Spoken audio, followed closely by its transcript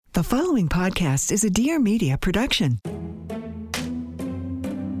The following podcast is a Dear Media production.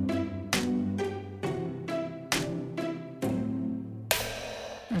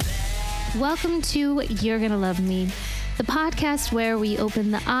 Welcome to You're Gonna Love Me, the podcast where we open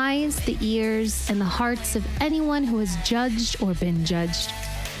the eyes, the ears, and the hearts of anyone who has judged or been judged.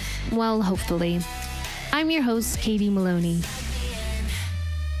 Well, hopefully. I'm your host, Katie Maloney.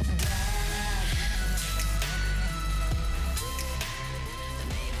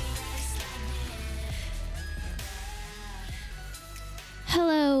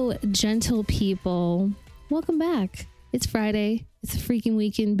 Hello, gentle people. Welcome back. It's Friday. It's a freaking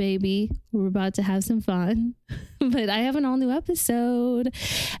weekend, baby. We're about to have some fun. But I have an all new episode.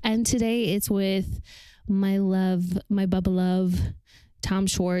 And today it's with my love, my Bubba love, Tom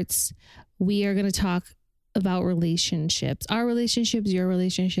Schwartz. We are going to talk about relationships, our relationships, your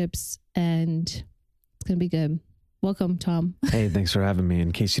relationships, and it's going to be good. Welcome, Tom. Hey, thanks for having me.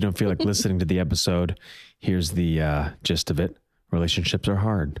 In case you don't feel like listening to the episode, here's the gist of it. Relationships are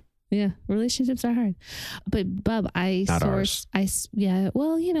hard. Yeah, relationships are hard. But Bub, well, it's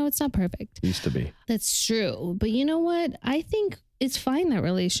not perfect. Used to be. That's true. But you know what? I think it's fine that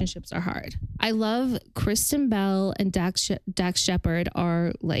relationships are hard. I love Kristen Bell and Dax Shepard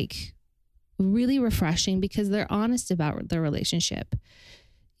are like really refreshing because they're honest about their relationship.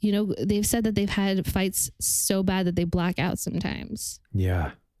 You know, they've said that they've had fights so bad that they black out sometimes.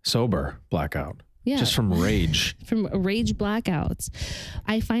 Yeah. Sober blackout. Yeah. Just from rage. From rage blackouts.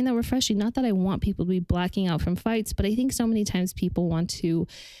 I find that refreshing. Not that I want people to be blacking out from fights, but I think so many times people want to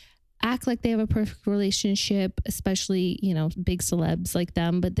act like they have a perfect relationship, especially, big celebs like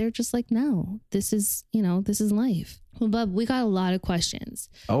them, but they're just like, no, this is life. Well, Bub, we got a lot of questions.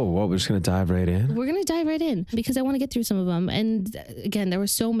 Oh, well, we're just going to dive right in? We're going to dive right in because I want to get through some of them. And again, there were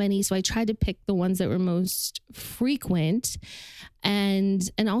so many, so I tried to pick the ones that were most frequent. And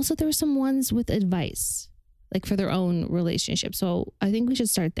also there were some ones with advice, like for their own relationship. So I think we should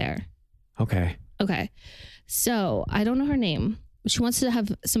start there. Okay. So I don't know her name. She wants to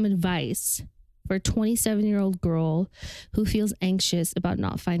have some advice for a 27-year-old girl who feels anxious about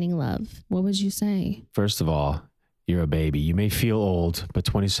not finding love. What would you say? First of all, you're a baby. You may feel old, but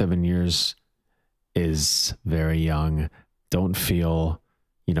 27 years is very young. Don't feel,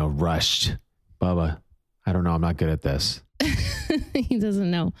 rushed. Bubba, I don't know. I'm not good at this. He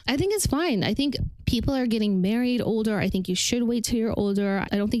doesn't know. I think it's fine. I think people are getting married older. I think you should wait till you're older.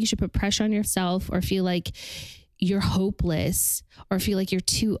 I don't think you should put pressure on yourself or feel like you're hopeless or feel like you're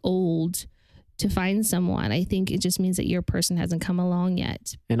too old to find someone. I think it just means that your person hasn't come along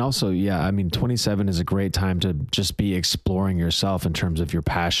yet. And also, 27 is a great time to just be exploring yourself in terms of your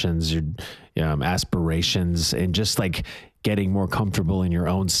passions, your aspirations, and just like getting more comfortable in your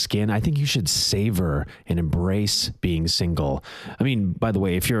own skin. I think you should savor and embrace being single. I mean, by the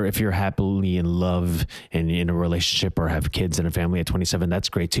way, if you're happily in love and in a relationship or have kids and a family at 27, that's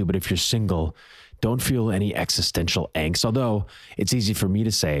great too. But if you're single, don't feel any existential angst. Although it's easy for me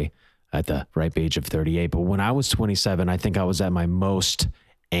to say at the ripe age of 38. But when I was 27, I think I was at my most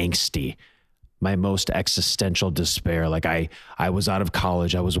angsty, my most existential despair. Like I was out of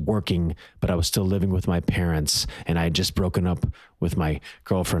college, I was working, but I was still living with my parents, and I had just broken up with my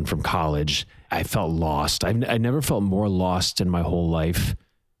girlfriend from college. I felt lost. I never felt more lost in my whole life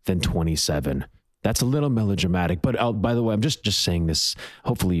than 27. That's a little melodramatic, but by the way, I'm just saying this.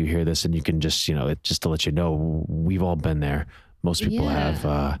 Hopefully you hear this and you can just, just to let you know, we've all been there. Most people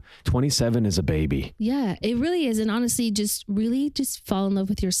have. 27 is a baby. Yeah, it really is. And honestly, just fall in love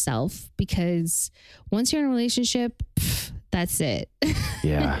with yourself, because once you're in a relationship, that's it.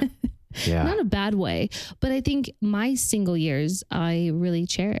 Yeah. Yeah. Not a bad way, but I think my single years I really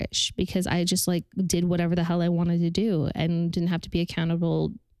cherish because I just did whatever the hell I wanted to do and didn't have to be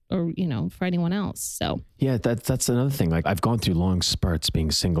accountable or, for anyone else. So yeah, that's another thing. Like I've gone through long spurts being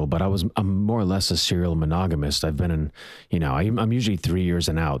single, but I'm more or less a serial monogamist. I've been in, I'm usually 3 years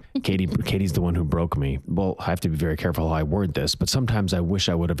and out. Katie's the one who broke me. Well, I have to be very careful how I word this, but sometimes I wish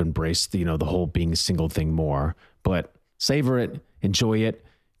I would have embraced, the whole being single thing more, but savor it, enjoy it,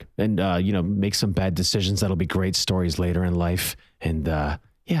 and, make some bad decisions. That'll be great stories later in life. And,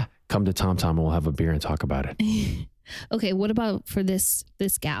 come to Tom and we'll have a beer and talk about it. Okay, what about for this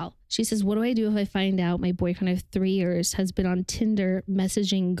gal? She says, what do I do if I find out my boyfriend of 3 years has been on Tinder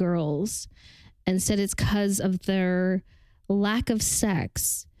messaging girls and said it's because of their lack of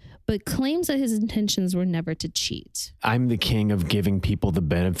sex, but claims that his intentions were never to cheat? I'm the king of giving people the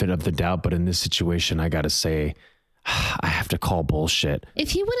benefit of the doubt, but in this situation, I got to say, I have to call bullshit.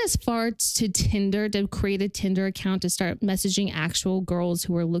 If he went as far to Tinder, to create a Tinder account to start messaging actual girls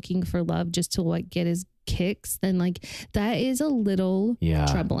who are looking for love just to get his kicks, then like that is a little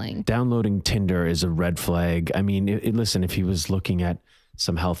troubling. Downloading Tinder is a red flag. I mean, listen, if he was looking at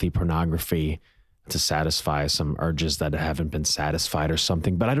some healthy pornography to satisfy some urges that haven't been satisfied or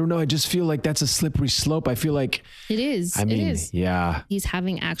something, but I don't know. I just feel like that's a slippery slope. I feel like it is. I mean, it is. Yeah. He's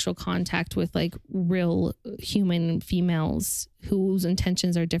having actual contact with like real human females whose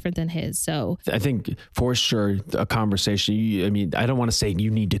intentions are different than his. So I think for sure a conversation, I mean, I don't want to say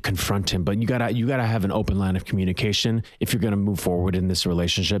you need to confront him, but you gotta have an open line of communication. If you're going to move forward in this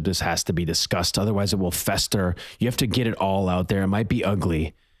relationship, this has to be discussed. Otherwise it will fester. You have to get it all out there. It might be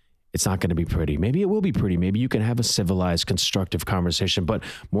ugly. It's not going to be pretty. Maybe it will be pretty. Maybe you can have a civilized, constructive conversation, but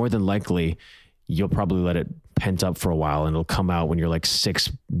more than likely you'll probably let it pent up for a while and it'll come out when you're like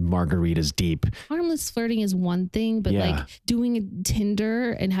 6 margaritas deep. Harmless flirting is one thing, but like doing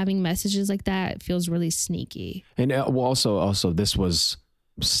Tinder and having messages like that feels really sneaky. And also this was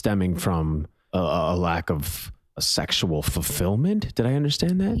stemming from a lack of a sexual fulfillment. Did I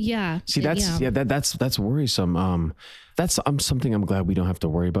understand that? Yeah. See, that's worrisome. That's something I'm glad we don't have to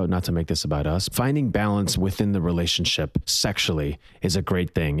worry about, not to make this about us. Finding balance within the relationship sexually is a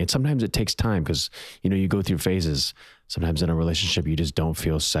great thing. And sometimes it takes time because, you go through phases. Sometimes in a relationship, you just don't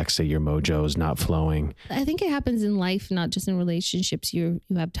feel sexy. Your mojo is not flowing. I think it happens in life, not just in relationships. You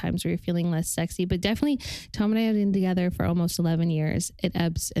have times where you're feeling less sexy, but definitely Tom and I have been together for almost 11 years. It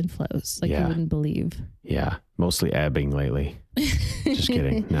ebbs and flows like you wouldn't believe. Yeah. Mostly ebbing lately. Just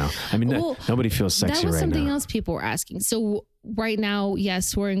kidding. No, I mean, nobody feels sexy right now. That was something else people were asking. So right now,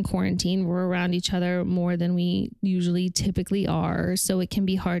 yes, we're in quarantine. We're around each other more than we usually typically are. So it can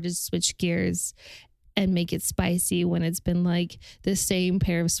be hard to switch gears and make it spicy when it's been like the same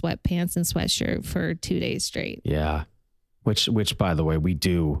pair of sweatpants and sweatshirt for 2 days straight. Yeah. Which by the way, we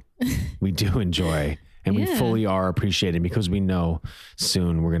do enjoy and we fully are appreciating because we know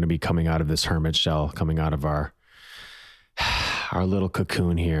soon we're going to be coming out of this hermit shell, coming out of our little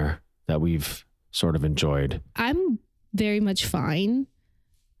cocoon here that we've sort of enjoyed. I'm very much fine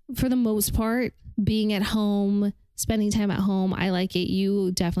for the most part being at home, spending time at home. I like it.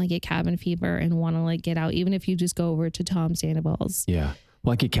 You definitely get cabin fever and want to like get out, even if you just go over to Tom Sandoval's. Yeah.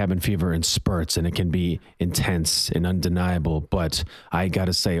 Well, I get cabin fever in spurts and it can be intense and undeniable. But I got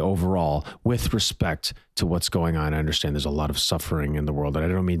to say overall, with respect to what's going on, I understand there's a lot of suffering in the world. And I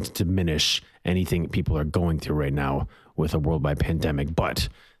don't mean to diminish anything people are going through right now with a worldwide pandemic. But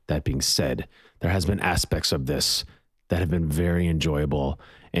that being said, there has been aspects of this that have been very enjoyable.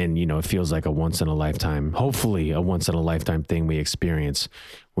 And, it feels like a once in a lifetime, hopefully a once in a lifetime thing we experience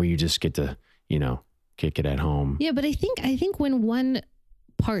where you just get to, kick it at home. Yeah. But I think when one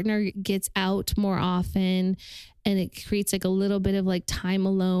partner gets out more often and it creates like a little bit of like time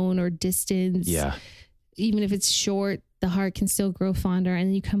alone or distance. Yeah. Even if it's short, the heart can still grow fonder and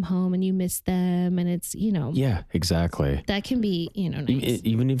then you come home and you miss them and it's, Yeah, exactly. That can be, nice.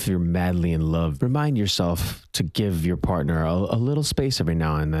 Even if you're madly in love, remind yourself to give your partner a little space every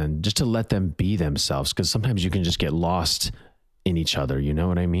now and then just to let them be themselves. Because sometimes you can just get lost in each other. You know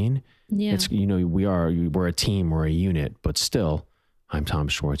what I mean? Yeah. It's, we're a team, we're a unit, but still, I'm Tom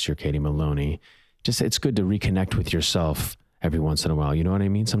Schwartz, you're Katie Maloney. It's good to reconnect with yourself every once in a while. You know what I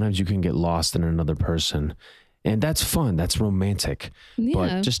mean? Sometimes you can get lost in another person and that's fun. That's romantic,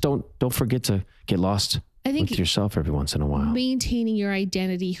 but just don't forget to get lost with yourself every once in a while. Maintaining your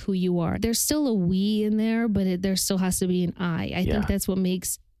identity, who you are. There's still a we in there, but there still has to be an I. I think that's what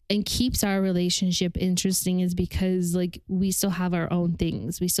makes and keeps our relationship interesting is because like we still have our own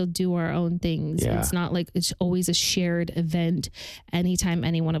things. We still do our own things. Yeah. It's not like it's always a shared event. Anytime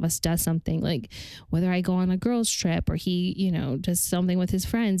any one of us does something, like whether I go on a girls trip or he, does something with his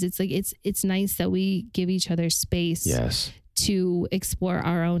friends, it's like, it's nice that we give each other space to explore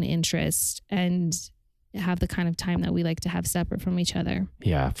our own interests and have the kind of time that we like to have separate from each other.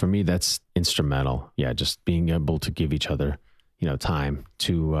 Yeah. For me, that's instrumental. Yeah. Just being able to give each other time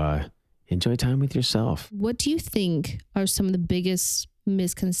to enjoy time with yourself. What do you think are some of the biggest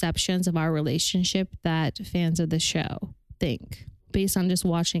misconceptions of our relationship that fans of the show think based on just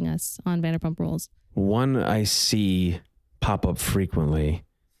watching us on Vanderpump Rules? One I see pop up frequently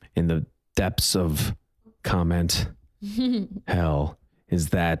in the depths of comment hell is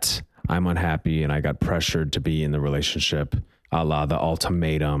that I'm unhappy and I got pressured to be in the relationship, a la the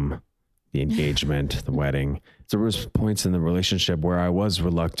ultimatum, the engagement, the wedding. There was points in the relationship where I was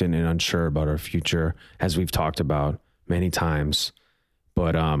reluctant and unsure about our future, as we've talked about many times.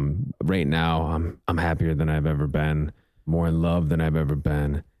 But right now, I'm happier than I've ever been, more in love than I've ever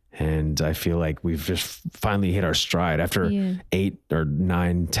been. And I feel like we've just finally hit our stride after 8 or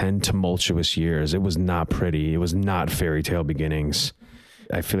 9, 10 tumultuous years. It was not pretty. It was not fairy tale beginnings.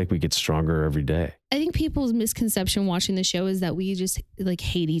 I feel like we get stronger every day. I think people's misconception watching the show is that we just like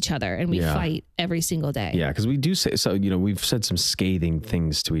hate each other and we fight every single day. Yeah, because we do say so. We've said some scathing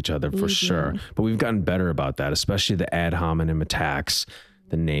things to each other for sure, but we've gotten better about that, especially the ad hominem attacks,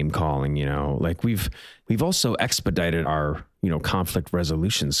 the name calling. Like we've also expedited our conflict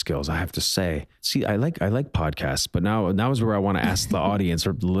resolution skills, I have to say. See, I like podcasts, but now is where I want to ask the audience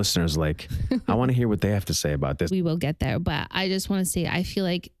or the listeners, like, I want to hear what they have to say about this. We will get there, but I just want to say, I feel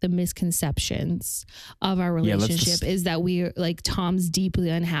like the misconceptions of our relationship is that we're like, Tom's deeply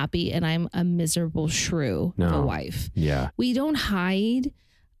unhappy and I'm a miserable shrew of a wife. Yeah. We don't hide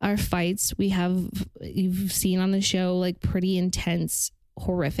our fights. You've seen on the show, like pretty intense,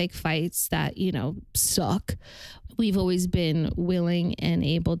 horrific fights that, suck. We've always been willing and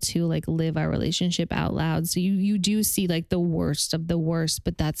able to like live our relationship out loud. So you do see like the worst of the worst,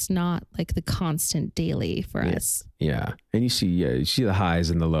 but that's not like the constant daily for us. Yeah. And you see the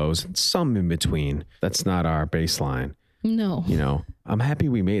highs and the lows, and some in between. That's not our baseline. No. I'm happy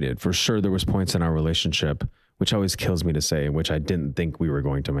we made it. For sure, there was points in our relationship, which always kills me to say, in which I didn't think we were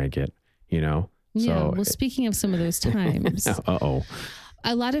going to make it, Yeah. Well, speaking of some of those times.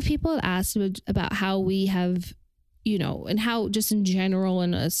 A lot of people have asked about how we have, and how just in general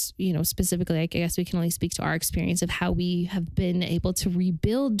and us, specifically, I guess we can only speak to our experience of how we have been able to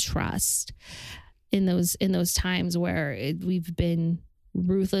rebuild trust in those times where we've been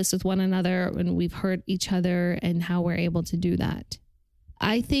ruthless with one another and we've hurt each other, and how we're able to do that.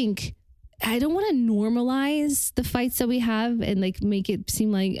 I think I don't want to normalize the fights that we have and like make it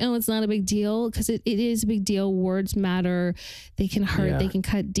seem like, oh, it's not a big deal, because it is a big deal. Words matter. They can hurt. They can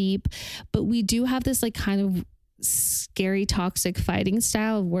cut deep. But we do have this like kind of scary, toxic fighting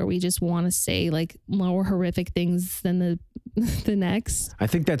style where we just want to say like more horrific things than the next. I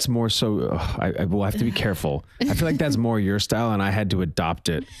think that's more so. I will have to be careful. I feel like that's more your style, and I had to adopt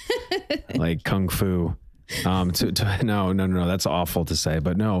it, like kung fu. No, that's awful to say,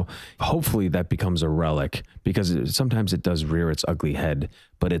 but no, hopefully that becomes a relic, because sometimes it does rear its ugly head,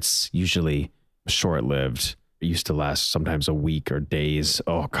 but it's usually short-lived. It used to last sometimes a week or days.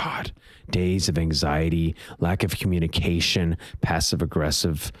 Oh God, days of anxiety, lack of communication, passive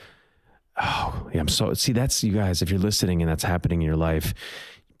aggressive. Oh yeah. That's you guys, if you're listening and that's happening in your life,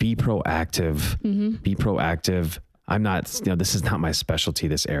 be proactive, be proactive. I'm not, this is not my specialty,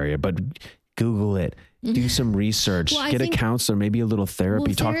 this area, but Google it. Do some research, get a counselor, maybe a little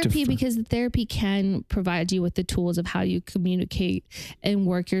therapy. Because the therapy can provide you with the tools of how you communicate and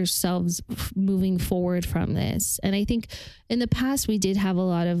work yourselves moving forward from this. And I think in the past, we did have a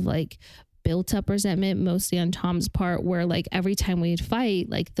lot of like built up resentment, mostly on Tom's part, where like every time we'd fight,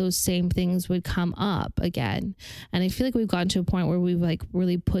 like those same things would come up again. And I feel like we've gotten to a point where we've like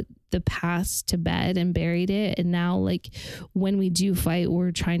really put the past to bed and buried it. And now like when we do fight,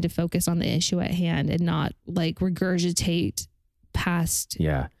 we're trying to focus on the issue at hand and not like regurgitate past.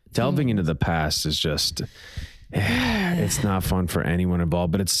 Yeah. Delving into the past is just, it's not fun for anyone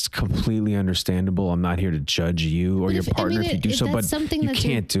involved, but it's completely understandable. I'm not here to judge you or your partner if you do so, but you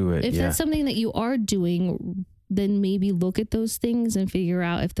can't do it. If that's something that you are doing, then maybe look at those things and figure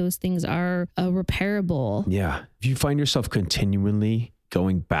out if those things are repairable. Yeah. If you find yourself continually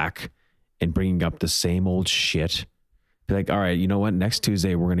going back and bringing up the same old shit, be like, all right, you know what? Next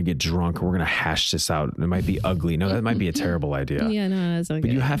Tuesday, we're going to get drunk. We're going to hash this out. It might be ugly. No, that might be a terrible idea. Yeah, no, that's not good.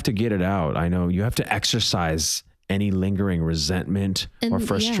 But you have to get it out. I know you have to exercise any lingering resentment or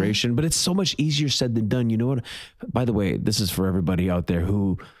frustration, but it's so much easier said than done. You know what? By the way, this is for everybody out there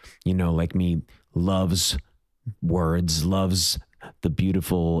who, like me, loves words, loves the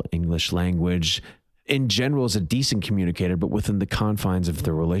beautiful English language, in general is a decent communicator, but within the confines of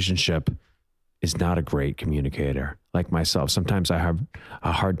the relationship is not a great communicator. Like myself, sometimes I have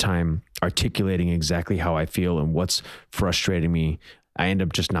a hard time articulating exactly how I feel and what's frustrating me. I end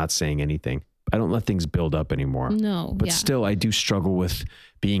up just not saying anything. I don't let things build up anymore. No, but still I do struggle with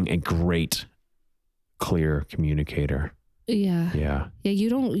being a great, clear communicator. Yeah. Yeah. Yeah.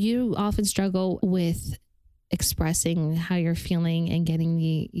 You often struggle with expressing how you're feeling and getting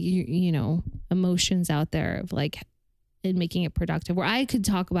the, emotions out there of like, and making it productive, where I could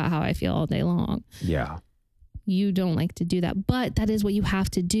talk about how I feel all day long. Yeah. You don't like to do that, but that is what you have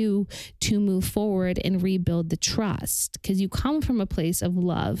to do to move forward and rebuild the trust, because you come from a place of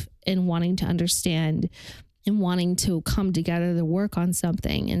love and wanting to understand and wanting to come together to work on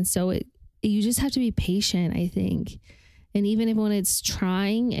something. And so you just have to be patient, I think. And even when it's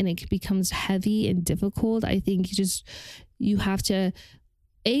trying and it becomes heavy and difficult, I think you have to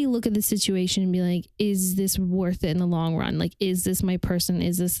look at the situation and be like, is this worth it in the long run? Like, is this my person?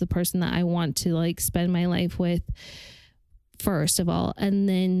 Is this the person that I want to like spend my life with first of all, and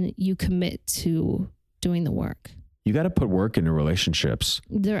then you commit to doing the work. You got to put work into relationships.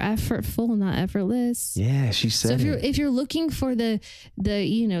 They're effortful, not effortless. Yeah, she said. So if you're looking for the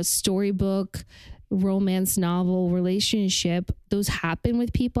storybook, romance novel relationship, those happen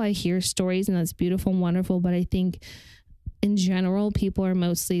with people. I hear stories and that's beautiful and wonderful, but I think in general, people are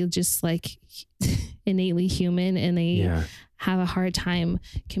mostly just like innately human and they have a hard time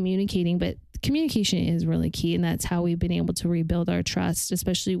communicating, but communication is really key. And that's how we've been able to rebuild our trust,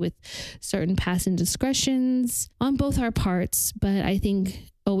 especially with certain past indiscretions on both our parts. But I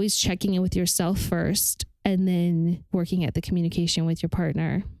think always checking in with yourself first and then working at the communication with your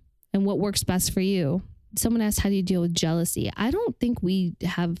partner and what works best for you. Someone asked, how do you deal with jealousy? I don't think we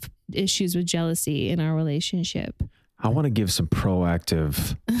have issues with jealousy in our relationship. I want to give some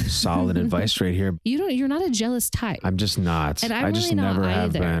proactive, solid advice right here. You're not a jealous type. I'm just not. And I just really never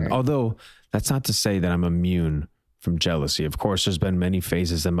have either. been. Although that's not to say that I'm immune from jealousy. Of course, there's been many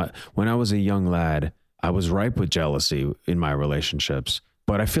phases when I was a young lad, I was ripe with jealousy in my relationships.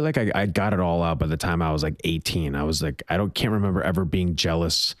 But I feel like I got it all out by the time I was like 18. I was like, can't remember ever being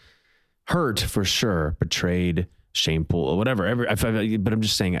jealous, hurt for sure, betrayed, shameful or whatever. But I'm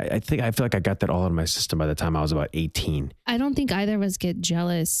just saying, I feel like I got that all out of my system by the time I was about 18. I don't think either of us get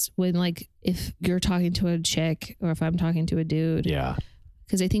jealous when, like, if you're talking to a chick or if I'm talking to a dude. Yeah.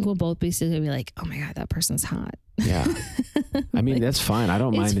 Because I think we'll both basically be like, oh my God, that person's hot. Yeah. I mean, that's fine. I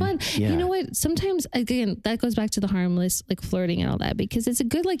don't mind. It's fun. You know what? Sometimes, again, that goes back to the harmless, like flirting and all that, because it's a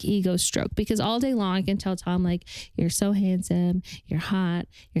good like ego stroke, because all day long I can tell Tom, like, you're so handsome, you're hot,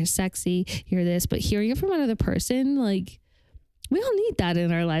 you're sexy, you're this, but hearing it from another person, like, we all need that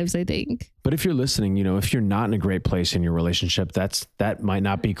in our lives, I think. But if you're listening, if you're not in a great place in your relationship, that might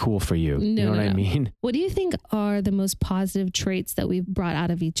not be cool for you. You know what I mean? What do you think are the most positive traits that we've brought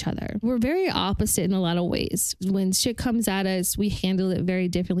out of each other? We're very opposite in a lot of ways. When shit comes at us, we handle it very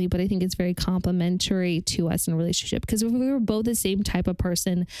differently, but I think it's very complementary to us in a relationship. Because if we were both the same type of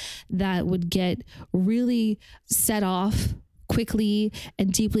person that would get really set off quickly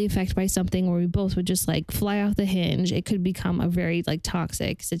and deeply affected by something where we both would just like fly off the hinge, it could become a very like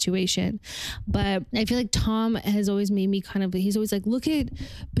toxic situation. But I feel like Tom has always made me he's always like, look at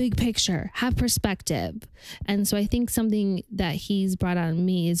big picture, have perspective. And so I think something that he's brought out in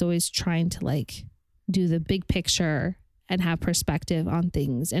me is always trying to like do the big picture and have perspective on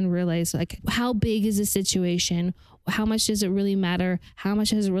things and realize like, how big is the situation? How much does it really matter? How much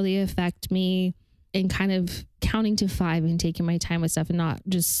does it really affect me? And kind of counting to 5 and taking my time with stuff and not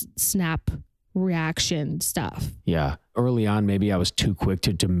just snap reaction stuff. Yeah. Early on, maybe I was too quick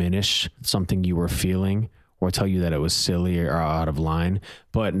to diminish something you were feeling or tell you that it was silly or out of line.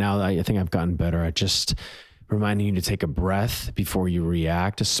 But now I think I've gotten better at just reminding you to take a breath before you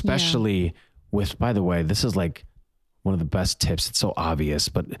react, especially with, by the way, this is like one of the best tips. It's so obvious,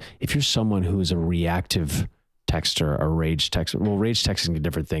 but if you're someone who is a reactive texter or rage texter, well, rage texting is a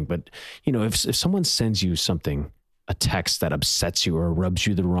different thing, but if someone sends you a text that upsets you or rubs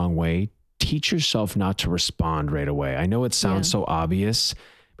you the wrong way, teach yourself not to respond right away. I know it sounds so obvious,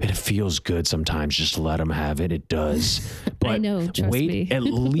 but it feels good sometimes. Just let them have it. It does. But I know, trust me. At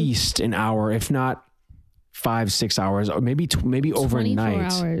least an hour, if not 5-6 hours, or maybe overnight.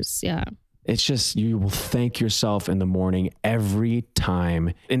 24 hours. Yeah. It's just, you will thank yourself in the morning every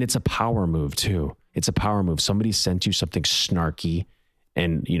time. And it's a power move too. It's a power move. Somebody sent you something snarky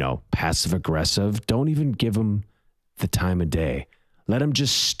and, passive aggressive. Don't even give them the time of day. Let them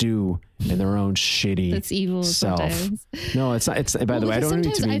just stew in their own shitty That's evil self. Sometimes. No, it's not. It's, by the way, I don't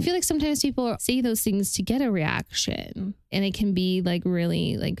need to I feel like sometimes people say those things to get a reaction, and it can be like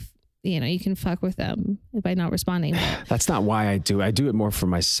really like, you can fuck with them by not responding. That's not why I do. I do it more for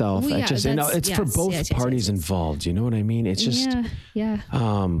myself. Well, it's for both parties involved. You know what I mean? It's just, yeah.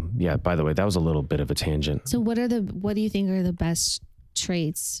 By the way, that was a little bit of a tangent. So what do you think are the best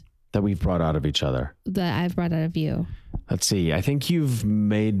traits that we've brought out of each other? That I've brought out of you? Let's see. I think you've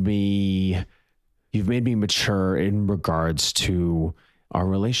made me mature in regards to our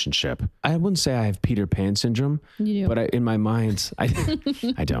relationship. I wouldn't say I have Peter Pan syndrome, but in my mind, I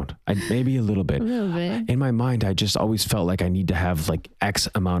don't. Maybe a little bit. A little bit. In my mind, I just always felt like I need to have like X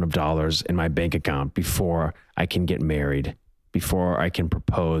amount of dollars in my bank account before I can get married, before I can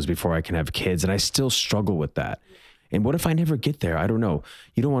propose, before I can have kids. And I still struggle with that. And what if I never get there? I don't know.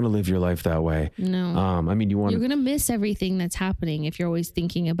 You don't want to live your life that way. No. You're going to miss everything that's happening if you're always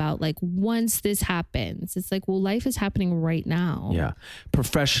thinking about like, once this happens. It's like, well, life is happening right now. Yeah.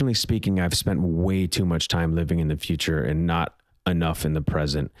 Professionally speaking, I've spent way too much time living in the future and not enough in the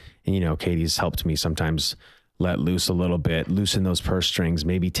present. And, Katie's helped me sometimes let loose a little bit, loosen those purse strings,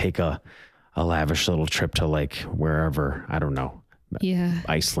 maybe take a a lavish little trip to like wherever, I don't know,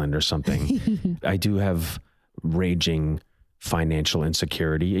 Iceland or something. I do have raging financial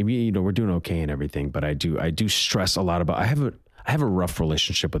insecurity. I mean, we're doing okay and everything, but I do stress a lot about, I have a rough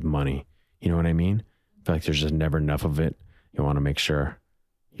relationship with money. You know what I mean? I feel like there's just never enough of it. You want to make sure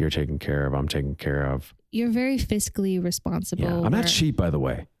you're taken care of, I'm taken care of. You're very fiscally responsible. Yeah, I'm not cheap, by the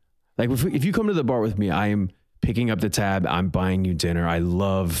way. Like if you come to the bar with me, I am picking up the tab. I'm buying you dinner. I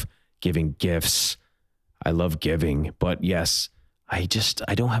love giving gifts. I love giving, but yes, I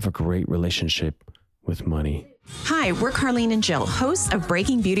don't have a great relationship with money. Hi, we're Carlene and Jill, hosts of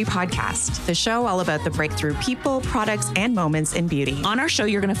Breaking Beauty Podcast, the show all about the breakthrough people, products, and moments in beauty. On our show,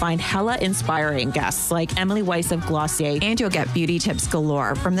 you're going to find hella inspiring guests like Emily Weiss of Glossier. And you'll get beauty tips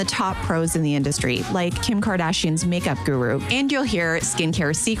galore from the top pros in the industry, like Kim Kardashian's makeup guru. And you'll hear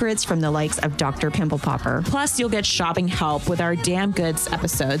skincare secrets from the likes of Dr. Pimple Popper. Plus, you'll get shopping help with our Damn Goods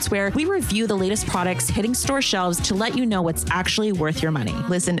episodes, where we review the latest products hitting store shelves to let you know what's actually worth your money.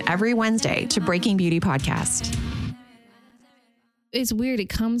 Listen every Wednesday to Breaking Beauty Podcast. It's weird. It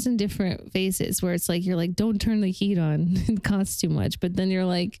comes in different phases where it's like, you're like, don't turn the heat on. It costs too much. But then you're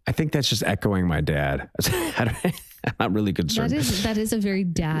like, I think that's just echoing my dad. I'm not really concerned. That is a very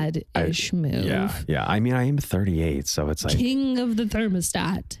dad-ish move. Yeah. I mean, I am 38, so it's like king of the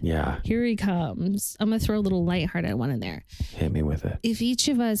thermostat. Yeah. Here he comes. I'm going to throw a little lighthearted one in there. Hit me with it. If each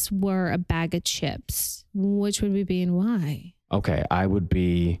of us were a bag of chips, which would we be and why? Okay, I would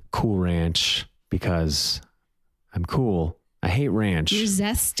be Cool Ranch because I'm cool. I hate ranch. You're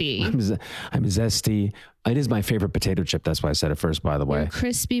zesty. I'm zesty. It is my favorite potato chip. That's why I said it first, by the way. You're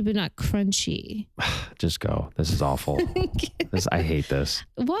crispy, but not crunchy. Just go. This is awful. I hate this.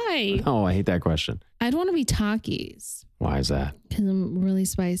 Why? No, I hate that question. I'd want to be Takis. Why is that? Because I'm really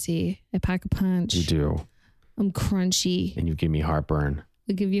spicy. I pack a punch. You do. I'm crunchy. And you give me heartburn.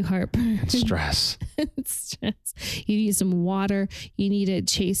 It'll give you heartburn. And stress. Stress. You need some water. You need to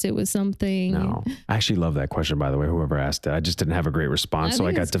chase it with something. No. I actually love that question, by the way, whoever asked it. I just didn't have a great response, so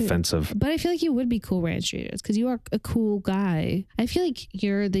I got defensive. Good. But I feel like you would be Cool Ranch Cheetos because you are a cool guy. I feel like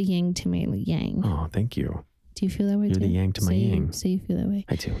you're the yang to my yang. Oh, thank you. Do you feel that way You're too? the yang to my yang. So you feel that way?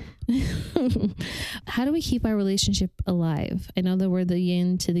 I do. How do we keep our relationship alive? I know that we're the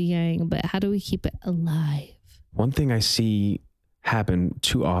yin to the yang, but how do we keep it alive? One thing I see happen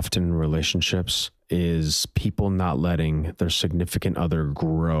too often in relationships is people not letting their significant other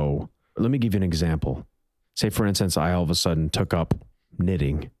grow. Let me give you an example. Say, for instance, I all of a sudden took up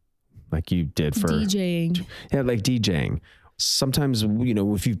knitting like you did for DJing. Yeah, like DJing. Sometimes,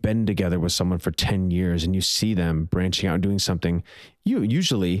 if you've been together with someone for 10 years and you see them branching out and doing something, you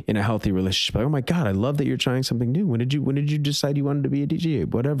usually in a healthy relationship, like, oh my God, I love that you're trying something new. When did you decide you wanted to be a DJ?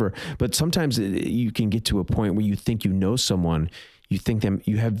 Whatever. But sometimes you can get to a point where you think you know someone, you think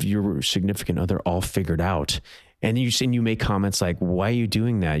you have your significant other all figured out. And you make comments like, why are you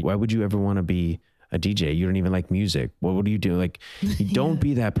doing that? Why would you ever want to be a DJ? You don't even like music. What do you do? Like, you don't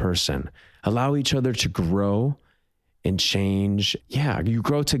be that person. Allow each other to grow and change. Yeah, you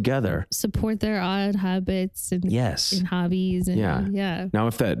grow together. Support their odd habits and hobbies. And, yeah. Now,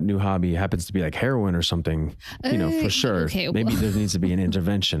 if that new hobby happens to be like heroin or something, for sure, maybe there needs to be an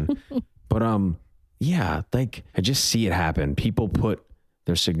intervention. But like I just see it happen. People put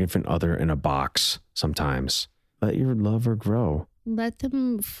their significant other in a box sometimes. Let your lover grow. Let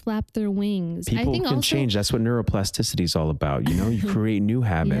them flap their wings. People can change. That's what neuroplasticity is all about. You create new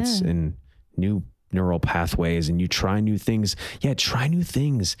habits and new neural pathways and you try new things. Yeah, try new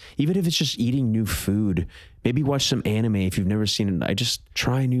things. Even if it's just eating new food. Maybe watch some anime if you've never seen it. I just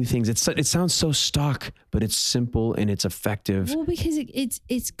try new things. It sounds so stock, but it's simple and it's effective. Well, because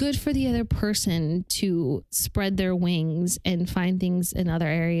it's good for the other person to spread their wings and find things in other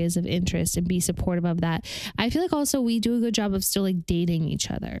areas of interest and be supportive of that. I feel like also we do a good job of still like dating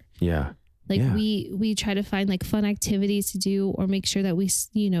each other. Yeah. Like we try to find like fun activities to do or make sure that we,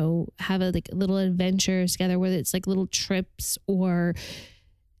 have a like little adventures together, whether it's like little trips or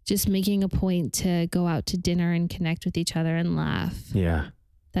just making a point to go out to dinner and connect with each other and laugh. Yeah.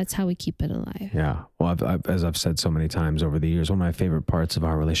 That's how we keep it alive. Yeah. Well, as I've said so many times over the years, one of my favorite parts of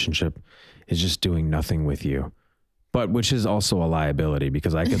our relationship is just doing nothing with you. But which is also a liability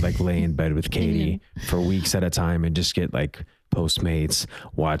because I could like lay in bed with Katie for weeks at a time and just get like Postmates,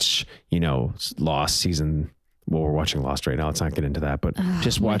 watch, Lost season. Well, we're watching Lost right now. Let's not get into that, but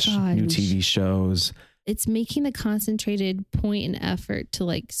just watch new TV shows. It's making the concentrated point and effort to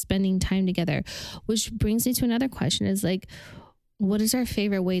like spending time together, which brings me to another question is like, what is our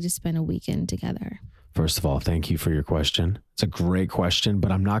favorite way to spend a weekend together? First of all, thank you for your question. It's a great question,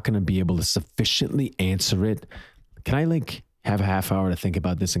 but I'm not going to be able to sufficiently answer it. Can I have a half hour to think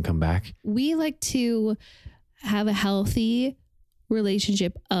about this and come back? We like to have a healthy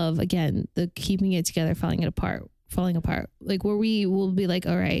relationship of, again, the keeping it together, falling apart. Like where we will be like,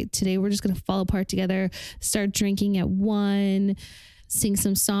 all right, today we're just going to fall apart together, start drinking at 1, sing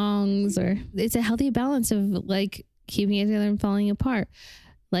some songs, or it's a healthy balance of like keeping it together and falling apart.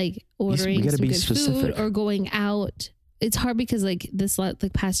 Like ordering some good food or going out. It's hard because like this like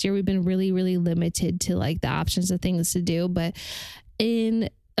past year, we've been really, really limited to like the options of things to do. But in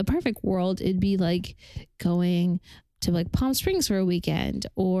a perfect world, it'd be like going to like Palm Springs for a weekend,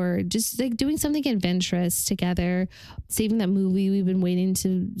 or just like doing something adventurous together, saving that movie we've been waiting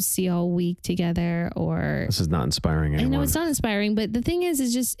to see all week together. Or this is not inspiring anyone. I know it's not inspiring, but the thing is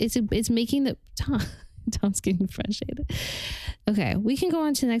just it's making the Tom's getting frustrated. Okay, we can go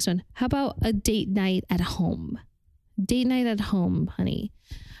on to the next one. How about a date night at home? Date night at home, honey.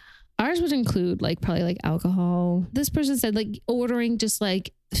 Ours would include like probably like alcohol. This person said like ordering just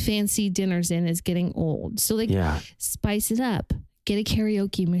like fancy dinners in is getting old. So like spice it up. Get a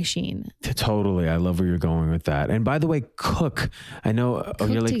karaoke machine. Totally. I love where you're going with that. And by the way, cook. I know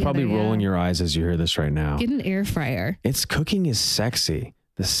you're like together, probably rolling your eyes as you hear this right now. Get an air fryer. Cooking is sexy.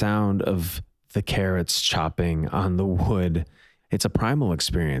 The sound of the carrots chopping on the wood. It's a primal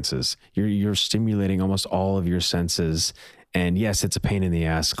experiences. You're stimulating almost all of your senses. And yes, it's a pain in the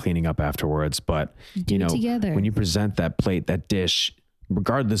ass cleaning up afterwards, but you know, when you present that plate, that dish,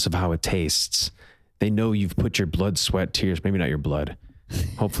 regardless of how it tastes, they know you've put your blood, sweat, tears, maybe not your blood,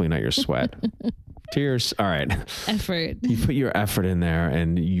 hopefully not your sweat, tears. All right. Effort. You put your effort in there,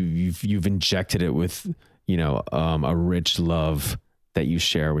 and you've injected it with, you know, a rich love that you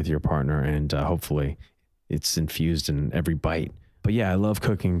share with your partner, and hopefully it's infused in every bite. But yeah, I love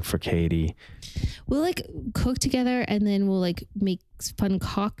cooking for Katie. We'll like cook together, and then we'll like make fun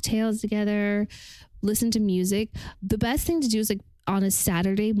cocktails together, listen to music. The best thing to do is like on a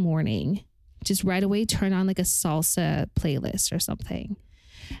Saturday morning, just right away turn on like a salsa playlist or something.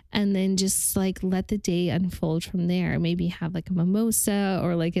 And then just like let the day unfold from there. Maybe have like a mimosa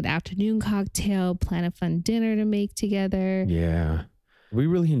or like an afternoon cocktail, plan a fun dinner to make together. Yeah. We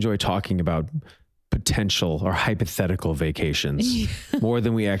really enjoy talking about potential or hypothetical vacations more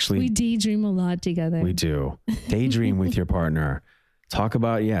than we actually. We daydream a lot together. We do. Daydream with your partner. Talk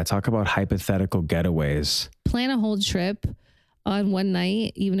about hypothetical getaways. Plan a whole trip on one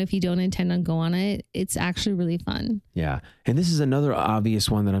night, even if you don't intend on going on it. It's actually really fun. Yeah. And this is another obvious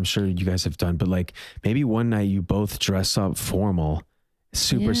one that I'm sure you guys have done, but like maybe one night you both dress up formal,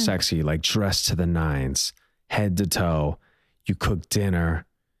 super sexy, like dressed to the nines, head to toe. You cook dinner.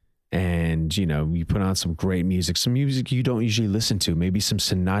 And, you know, you put on some great music, some music you don't usually listen to, maybe some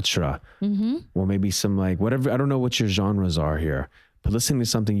Sinatra, or maybe some like whatever. I don't know what your genres are here, but listening to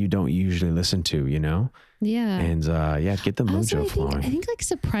something you don't usually listen to, you know? Yeah. And get the mojo flowing. I think like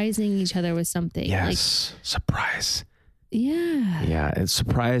surprising each other with something. Yes. Like, surprise. Yeah. Yeah. And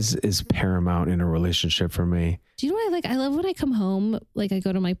surprise is paramount in a relationship for me. Do you know what I like? I love when I come home, like I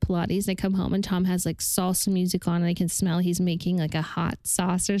go to my Pilates and I come home and Tom has like salsa music on and I can smell he's making like a hot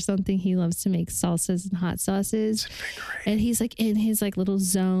sauce or something. He loves to make salsas and hot sauces. And he's like in his like little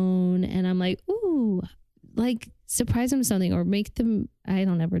zone. And I'm like, ooh, like surprise him with something or make them. I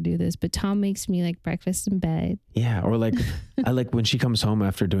don't ever do this, but Tom makes me like breakfast in bed. Yeah. Or like, I like when she comes home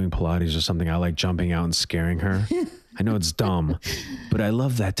after doing Pilates or something, I like jumping out and scaring her. I know it's dumb, but I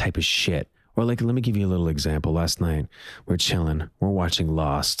love that type of shit. Or like, let me give you a little example. Last night, we're chilling. We're watching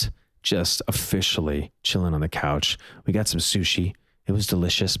Lost, just officially chilling on the couch. We got some sushi. It was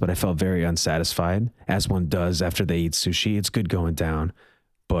delicious, but I felt very unsatisfied, as one does after they eat sushi. It's good going down.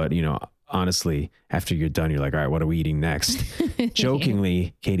 But, you know, honestly, after you're done, you're like, all right, what are we eating next?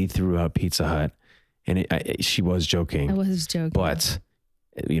 Jokingly, Katie threw out Pizza Hut, and she was joking. I was joking. But,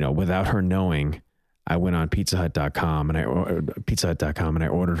 you know, without her knowing, I went on pizzahut.com and I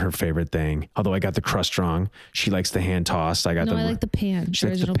ordered her favorite thing. Although I got the crust wrong. She likes the hand tossed. I like the pan. She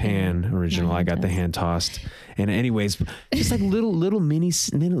likes the pan original. I got the hand tossed. And anyways, just like little mini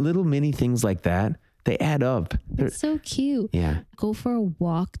things like that. They add up. It's so cute. Yeah. Go for a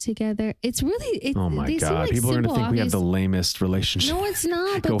walk together. It's really. Oh my God. People are going to think we have the lamest relationship. No, it's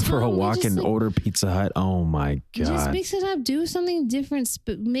not. Go for a walk and order Pizza Hut. Oh my God. Just mix it up. Do something different.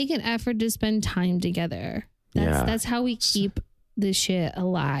 Make an effort to spend time together. That's how we keep this shit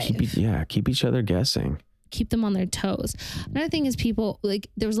alive. Keep each other guessing. Keep them on their toes. Another thing is people, like,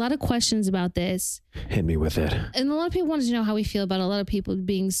 there was a lot of questions about this. Hit me with it. And a lot of people wanted to know how we feel about a lot of people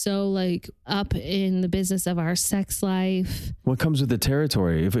being so like up in the business of our sex life. What comes with the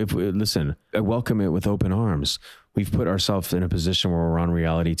territory? If listen, I welcome it with open arms. We've put ourselves in a position where we're on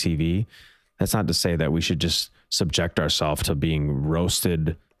reality TV. That's not to say that we should just subject ourselves to being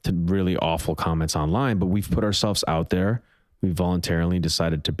roasted, to really awful comments online, but we've put ourselves out there. We voluntarily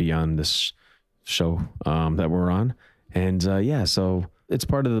decided to be on this show that we're on. And so it's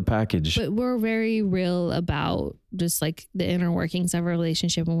part of the package. But we're very real about just like the inner workings of a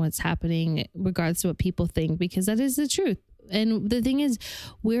relationship and what's happening, regardless of what people think, because that is the truth. And the thing is,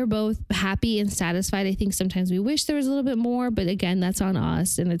 we're both happy and satisfied. I think sometimes we wish there was a little bit more, but again, that's on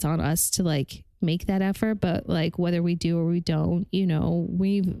us, and it's on us to like make that effort. But like whether we do or we don't, you know,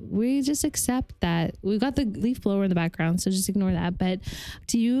 we just accept that. We've got the leaf blower in the background, so just ignore that. But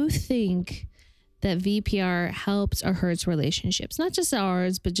do you think that VPR helps or hurts relationships? Not just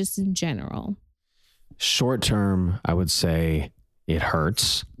ours, but just in general. Short term, I would say it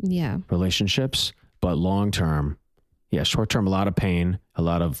hurts relationships, but long term, short term, a lot of pain, a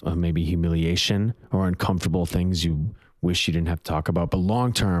lot of maybe humiliation or uncomfortable things you wish you didn't have to talk about. But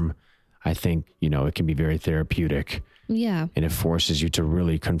long term, I think, you know, it can be very therapeutic. Yeah. And it forces you to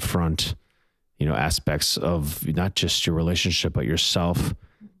really confront, you know, aspects of not just your relationship, but yourself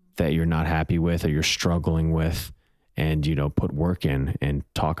that you're not happy with or you're struggling with, and, you know, put work in and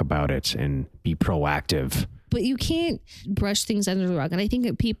talk about it and be proactive. But you can't brush things under the rug. And I think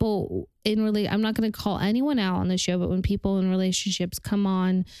that people I'm not going to call anyone out on the show, but when people in relationships come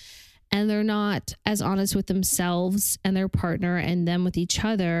on and they're not as honest with themselves and their partner and them with each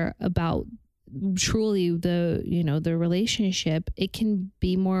other about truly the relationship, it can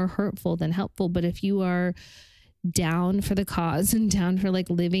be more hurtful than helpful. But if you are down for the cause and down for like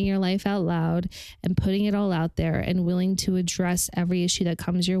living your life out loud and putting it all out there and willing to address every issue that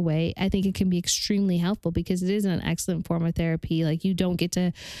comes your way, I think it can be extremely helpful, because it is an excellent form of therapy. Like, you don't get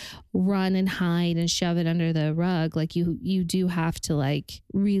to run and hide and shove it under the rug. Like, you do have to like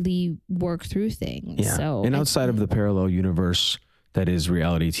really work through things. Yeah. So, and outside of the parallel universe that is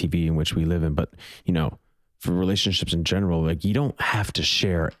reality TV in which we live in, but, you know, for relationships in general, like, you don't have to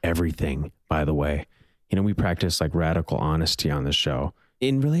share everything, by the way. You know, we practice like radical honesty on the show.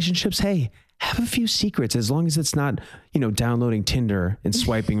 In relationships, hey, have a few secrets, as long as it's not, you know, downloading Tinder and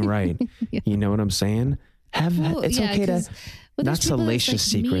swiping right. You know what I'm saying? It's okay to not salacious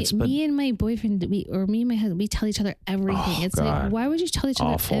secrets, but me and my boyfriend, me and my husband, we tell each other everything. It's God. Like, why would you tell each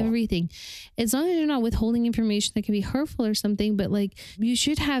other everything? As long as you're not withholding information that can be hurtful or something, but like, you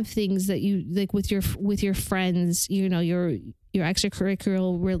should have things that you like with your friends, you know, your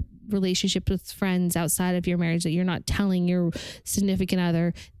extracurricular relationship with friends outside of your marriage, that you're not telling your significant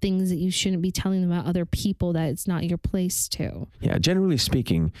other things that you shouldn't be telling them about other people, that it's not your place to. Yeah, generally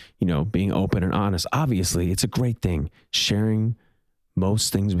speaking, you know, being open and honest, obviously it's a great thing, sharing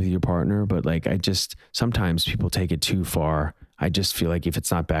most things with your partner, but like, sometimes people take it too far. I just feel like if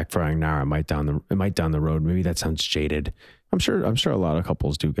it's not backfiring now, it might down the road. Maybe that sounds jaded. I'm sure a lot of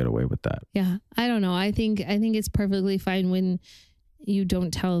couples do get away with that. Yeah. I don't know. I think it's perfectly fine when you don't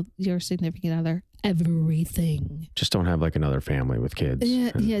tell your significant other everything. Just don't have like another family with kids.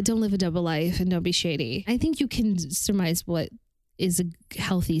 Yeah. Don't live a double life and don't be shady. I think you can surmise what is a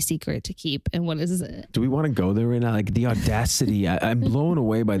healthy secret to keep and what is it. Do we want to go there right now? Like, the audacity. I'm blown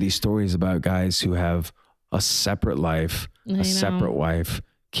away by these stories about guys who have a separate life, a separate wife,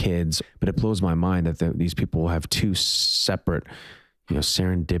 kids. But it blows my mind that these people have two separate, you know,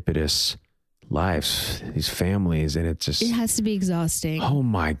 serendipitous lives, these families, and it has to be exhausting. Oh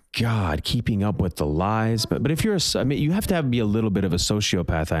my God, keeping up with the lies. But if you're you have to be a little bit of a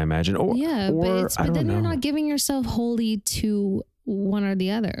sociopath, I imagine. But then you're not giving yourself wholly to one or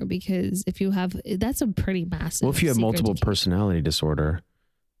the other, because if you have, that's a pretty massive. Well, if you have multiple personality disorder,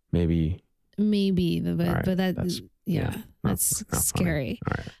 maybe, but that's scary.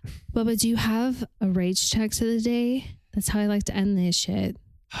 All right. But do you have a rage text of the day? That's how I like to end this shit.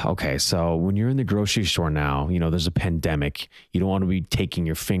 Okay, so when you're in the grocery store now, you know, there's a pandemic. You don't want to be taking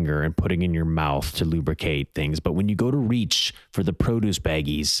your finger and putting in your mouth to lubricate things. But when you go to reach for the produce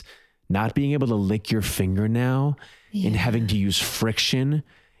baggies, not being able to lick your finger now and having to use friction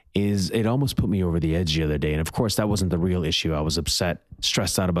it almost put me over the edge the other day. And of course, that wasn't the real issue. I was upset,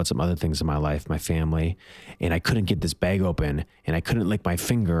 stressed out about some other things in my life, my family, and I couldn't get this bag open and I couldn't lick my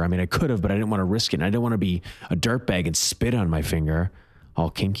finger. I mean, I could have, but I didn't want to risk it. And I didn't want to be a dirtbag and spit on my finger, all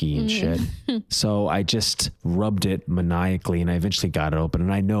kinky and shit. So I just rubbed it maniacally and I eventually got it open.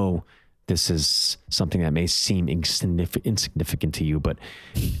 And I know this is something that may seem insignificant to you, but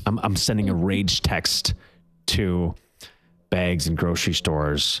I'm sending a rage text to bags in grocery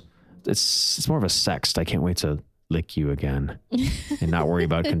stores. It's more of a sext. I can't wait to lick you again and not worry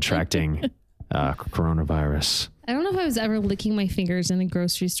about contracting coronavirus. I don't know if I was ever licking my fingers in a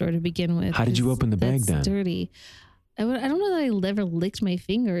grocery store to begin with. How did you open the bag then? Dirty. I don't know that I ever licked my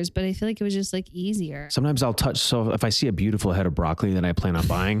fingers, but I feel like it was just like easier. Sometimes I'll touch. So if I see a beautiful head of broccoli that I plan on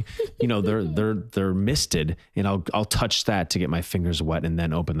buying, they're misted, and I'll touch that to get my fingers wet and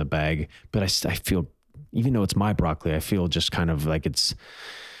then open the bag. But I feel, even though it's my broccoli, I feel just kind of like it's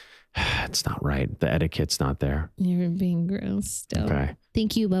not right. The etiquette's not there. You're being gross still. Okay.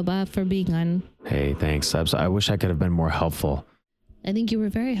 Thank you, Bubba, for being on. Hey, thanks. I wish I could have been more helpful. I think you were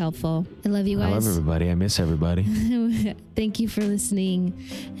very helpful. I love you guys. I love everybody. I miss everybody. Thank you for listening.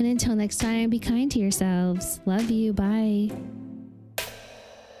 And until next time, be kind to yourselves. Love you. Bye.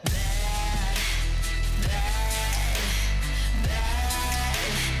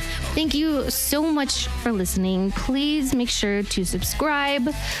 Thank you so much for listening. Please make sure to subscribe,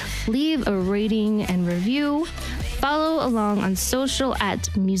 leave a rating and review, follow along on social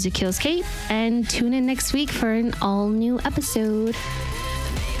at Music Kills Kate, and tune in next week for an all new episode.